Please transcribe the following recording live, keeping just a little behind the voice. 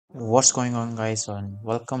What's going on, guys, and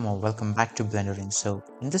welcome back to Blendering. So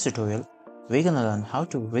in this tutorial we're gonna learn how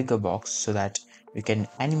to rig a box so that we can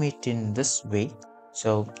animate in this way.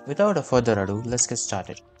 So without a further ado, let's get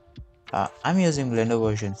started. I'm using Blender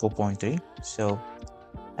version 4.3. So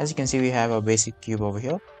as you can see, we have a basic cube over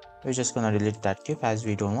here. We're just gonna delete that cube as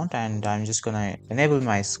we don't want, and I'm just gonna enable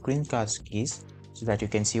my screencast keys so that you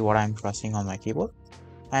can see what I'm pressing on my keyboard.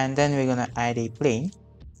 And then we're gonna add a plane,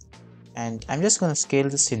 and I'm just going to scale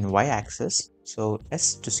this in y-axis. So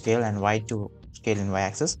S to scale and Y to scale in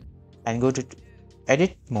y-axis, and go to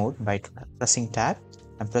edit mode by pressing tab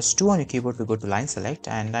and press 2 on your keyboard to go to line select,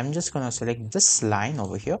 and I'm just going to select this line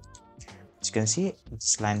over here. As you can see,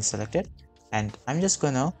 this line is selected, and I'm just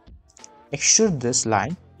going to extrude this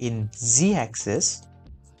line in z-axis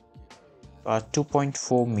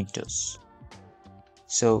 2.4 meters.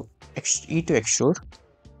 So E to extrude,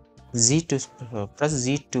 press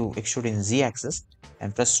Z to extrude in Z axis,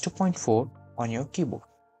 and press 2.4 on your keyboard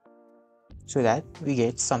so that we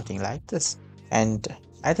get something like this. And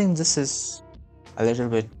I think this is a little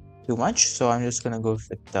bit too much, so I'm just gonna go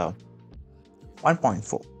with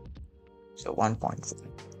 1.4. So 1.4,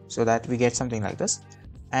 so that we get something like this.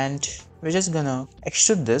 And we're just gonna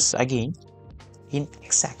extrude this again in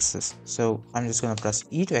x-axis. So I'm just gonna press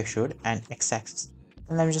E to extrude and x-axis,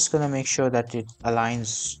 and I'm just gonna make sure that it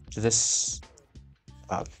aligns to this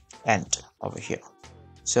end over here.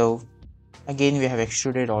 So again, we have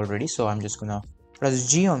extruded already, so I'm just gonna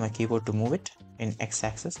press G on my keyboard to move it in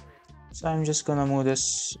x-axis. So I'm just gonna move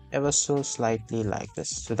this ever so slightly like this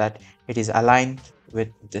so that it is aligned with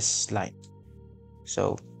this line.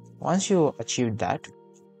 So once you achieve that,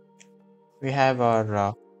 we have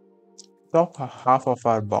our top half of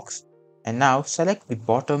our box, and now select the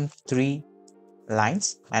bottom 3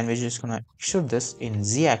 lines, and we're just gonna extrude this in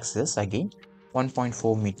z-axis again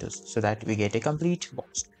 1.4 meters so that we get a complete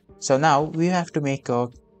box. So now we have to make a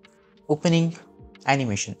opening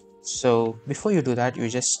animation. So before you do that, you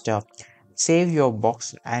just save your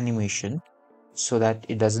box animation so that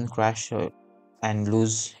it doesn't crash and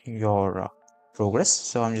lose your progress.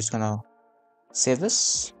 So I'm just gonna save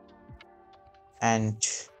this, and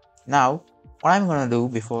now what I'm gonna do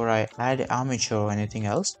before I add armature or anything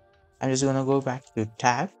else, I'm just gonna go back to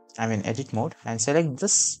edit mode, and select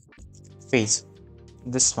this face,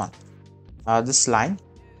 this one, this line,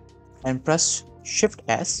 and press Shift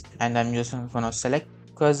S, and I'm just gonna select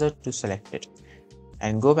cursor to select it,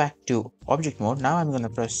 and go back to object mode. Now I'm gonna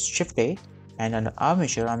press Shift A, and under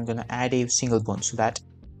armature I'm gonna add a single bone so that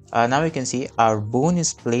now you can see our bone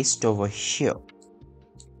is placed over here.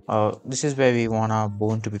 This is where we want our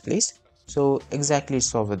bone to be placed, so exactly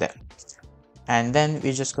it's over there. And then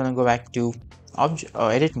we're just gonna go back to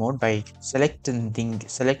edit mode by selecting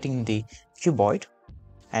the cuboid,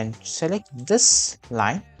 and select this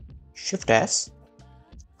line, Shift S,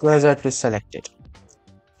 cursor to select it,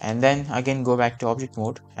 and then again go back to object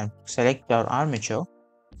mode and select our armature,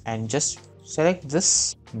 and just select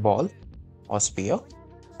this ball or sphere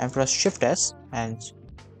and press Shift S, and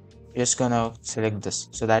just gonna select this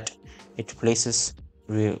so that it places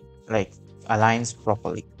aligns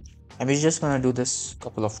properly. And we're just gonna do this a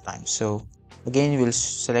couple of times. So again, we'll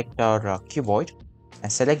select our cuboid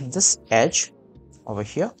and select this edge over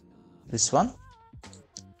here, this one,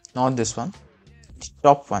 not this one, the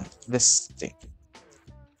top one, this thing.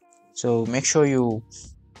 So make sure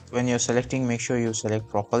when you're selecting, make sure you select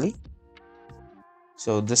properly.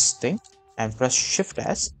 So this thing, and press Shift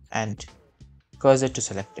S and cursor to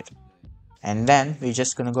select it. And then we're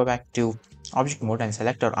just gonna go back to object mode and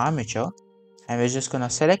select our armature, and we're just gonna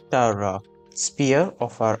select our sphere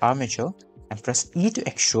of our armature and press E to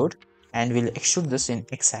extrude, and we'll extrude this in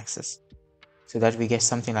x-axis so that we get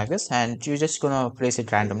something like this. And you're just gonna place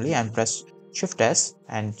it randomly and press Shift S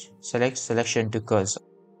and select selection to cursor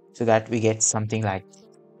so that we get something like this.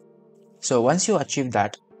 So once you achieve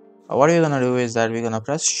that, what we're gonna do is that we're gonna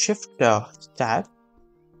press Shift tab,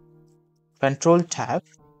 Control tab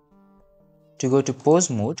to go to pose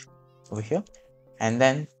mode over here, and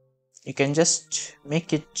then you can just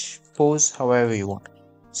make it pose however you want.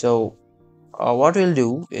 So what we'll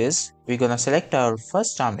do is we're gonna select our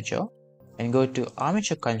first armature and go to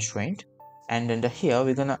armature constraint, and under here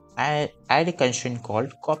we're gonna add a constraint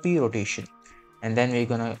called copy rotation, and then we're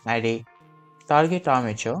gonna add a target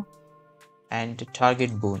armature and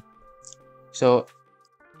target bone. So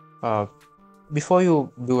before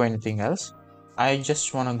you do anything else, I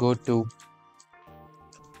just want to go to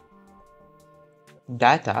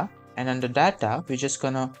data, and under data we're just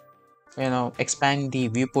gonna expand the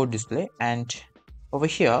viewport display, and over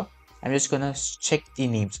here I'm just gonna check the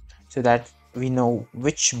names so that we know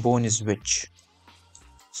which bone is which.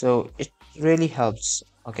 So it really helps.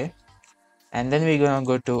 Okay, and then we're gonna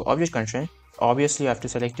go to object constraint. Obviously you have to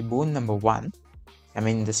select the bone number 1, I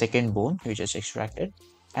mean the second bone we just extracted,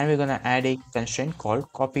 and we're gonna add a constraint called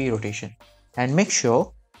copy rotation, and make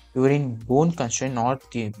sure you're in bone constraint,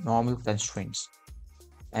 not the normal constraints.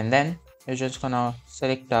 And then we're just gonna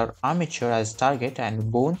select our armature as target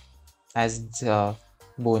and bone as the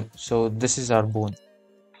bone. So this is our bone,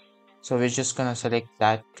 so we're just gonna select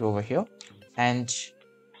that over here, and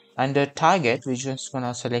under target we're just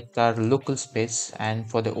gonna select our local space, and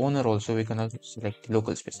for the owner also we're gonna select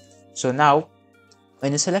local space. So now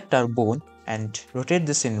when you select our bone and rotate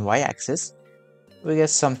this in y-axis, we get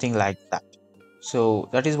something like that. So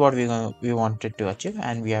that is what we wanted to achieve,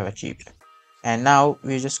 and we have achieved. And now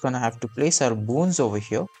we're just gonna have to place our bones over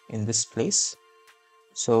here in this place.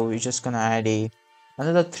 So we're just gonna add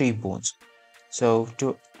another 3 bones. So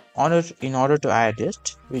in order to add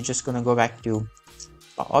it, we're just gonna go back to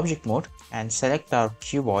object mode and select our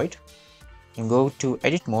cuboid and go to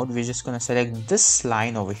edit mode. We're just gonna select this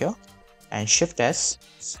line over here and shift S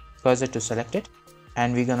cursor to select it,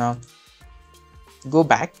 and we're gonna go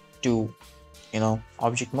back to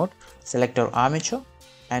object mode, select our armature,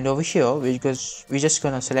 and over here we're just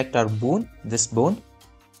gonna select our bone, this bone,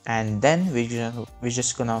 and then we're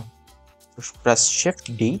just gonna press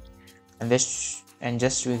shift D, and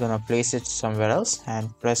we're gonna place it somewhere else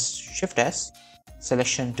and press shift S,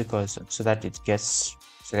 selection to cursor, so that it gets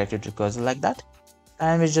selected to cursor like that.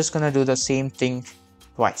 And we're just gonna do the same thing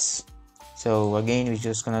twice. So again we're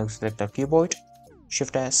just gonna select our cuboid,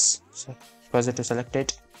 shift S, cursor to select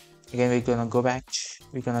it. Again we're gonna go back,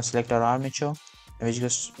 we're gonna select our armature, and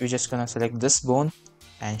we're just gonna select this bone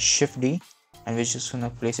and shift D, and we're just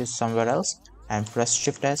gonna place it somewhere else and press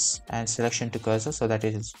shift S and selection to cursor, so that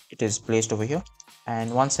it is placed over here.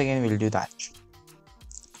 And once again we'll do that.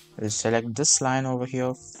 We'll select this line over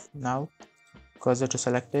here now, cursor to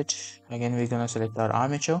select it. Again we're gonna select our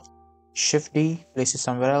armature, shift D, place it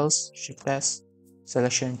somewhere else, shift S,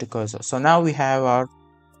 selection to cursor. So now we have our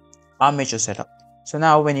armature setup. So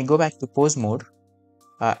now when you go back to pose mode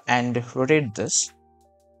and rotate this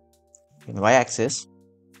in y-axis,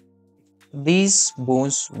 these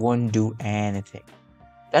bones won't do anything.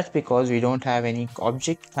 That's because we don't have any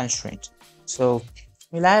object constraints. So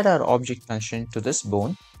we'll add our object constraint to this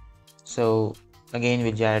bone. So again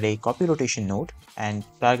we'll add a copy rotation node and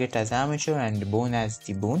target as armature and bone as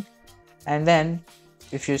the bone. And then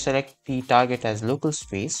if you select the target as local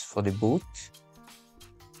space for the both,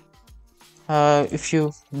 if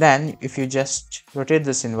you just rotate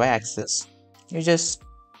this in y-axis, you just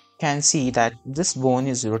can see that this bone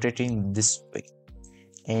is rotating this way,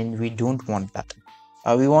 and we don't want that.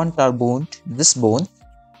 We want our bone, this bone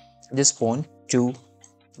to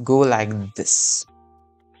go like this.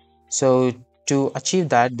 So to achieve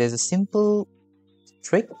that, there's a simple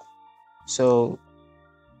trick. So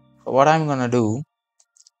what I'm gonna do,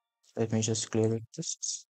 let me just clear it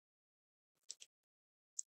this.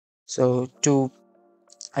 So to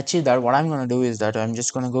achieve that, what I'm gonna do is that I'm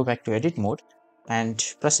just gonna go back to edit mode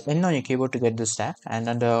and press N on your keyboard to get this tab, and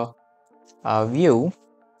under view,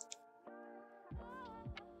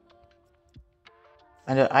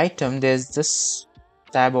 under item, there's this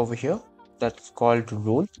tab over here that's called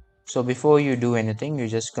rule. So before you do anything, you're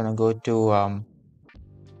just gonna go to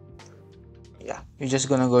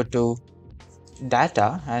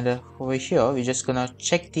data, and over here we're just gonna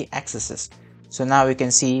check the axes. So now we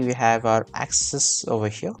can see we have our axis over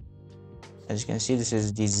here. As you can see, this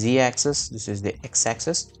is the z-axis, this is the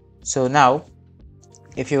x-axis. So now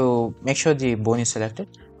if you make sure the bone is selected,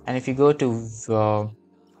 and if you go to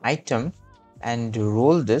item and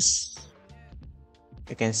roll this,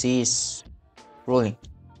 you can see it's rolling.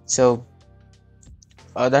 So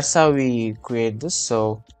that's how we create this.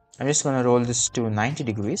 So I'm just going to roll this to 90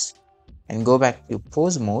 degrees and go back to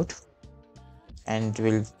pose mode, and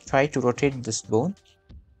we'll try to rotate this bone.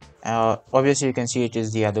 Obviously you can see it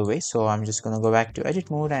is the other way, so I'm just going to go back to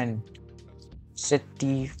edit mode and set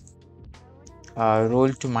the roll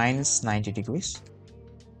to minus 90 degrees.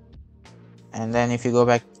 And then if you go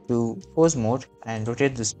back to pose mode and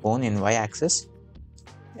rotate this bone in y-axis,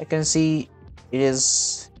 you can see it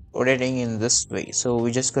is rotating in this way. So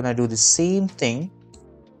we're just gonna do the same thing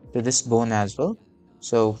to this bone as well.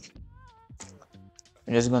 So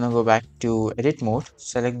I'm just gonna go back to edit mode,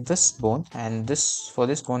 select this bone, and for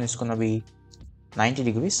this bone is gonna be 90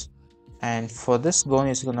 degrees, and for this bone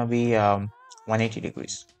is gonna be 180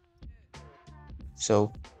 degrees.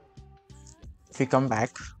 So if we come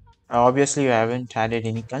back, obviously you haven't added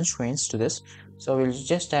any constraints to this, so we'll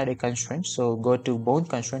just add a constraint. So go to bone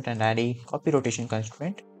constraint and add a copy rotation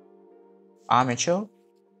constraint, armature,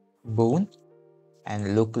 bone,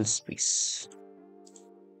 and local space.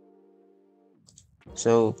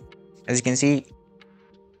 So as you can see,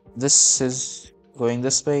 this is going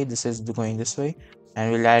this way, this is going this way,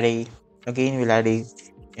 and we'll add a, again we'll add a,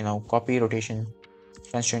 copy rotation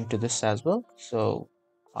constraint to this as well. So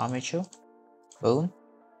armature, bone,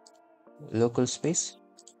 local space,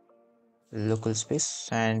 local space,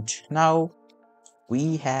 and now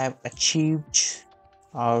we have achieved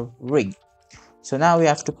our rig. So now we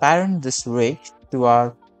have to parent this rig to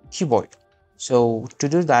our cuboid. So to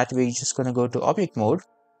do that, we're just going to go to object mode.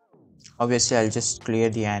 Obviously I'll just clear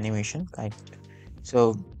the animation, right?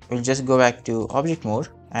 So we'll just go back to object mode,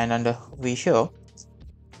 and under we here,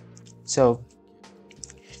 so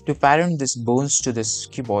to parent this bones to this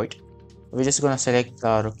cuboid, we're just going to select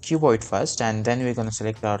our cuboid first, and then we're going to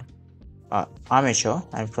select our armature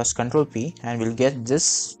and press Ctrl P, and we'll get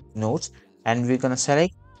this nodes, and we're going to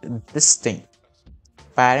select this thing,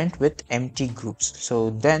 parent with empty groups.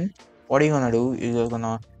 So then what you're going to do is you're going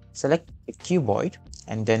to select the cuboid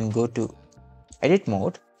and then go to edit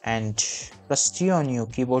mode and press T on your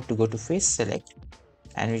keyboard to go to face select,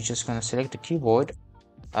 and we're just going to select the keyboard,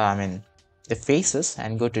 the faces,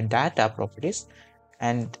 and go to data properties.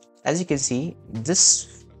 And as you can see,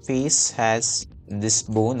 this face has this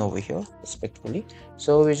bone over here respectively,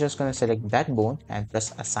 so we're just going to select that bone and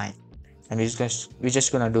press assign, and we're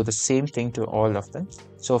just going to do the same thing to all of them.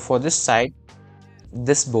 So for this side,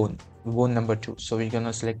 this bone number 2, so we're going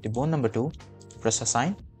to select the bone number 2, press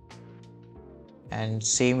assign, and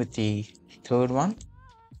same with the third one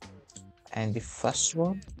and the first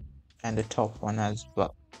one and the top one as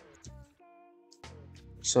well.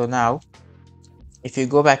 So now if you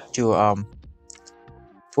go back to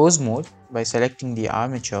pose mode by selecting the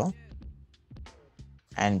armature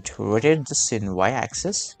and rotate this in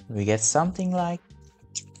y-axis, we get something like,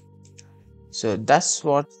 so that's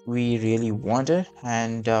what we really wanted.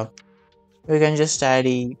 And we can just add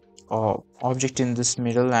a object in this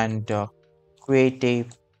middle and create a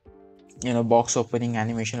box opening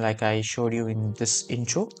animation like I showed you in this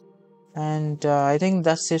intro. And I think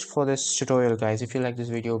that's it for this tutorial, guys. If you like this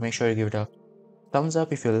video, make sure you give it a thumbs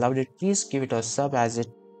up. If you loved it, please give it a sub, as it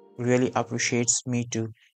really appreciates me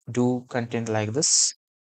to do content like this.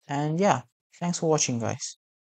 And yeah, thanks for watching, guys.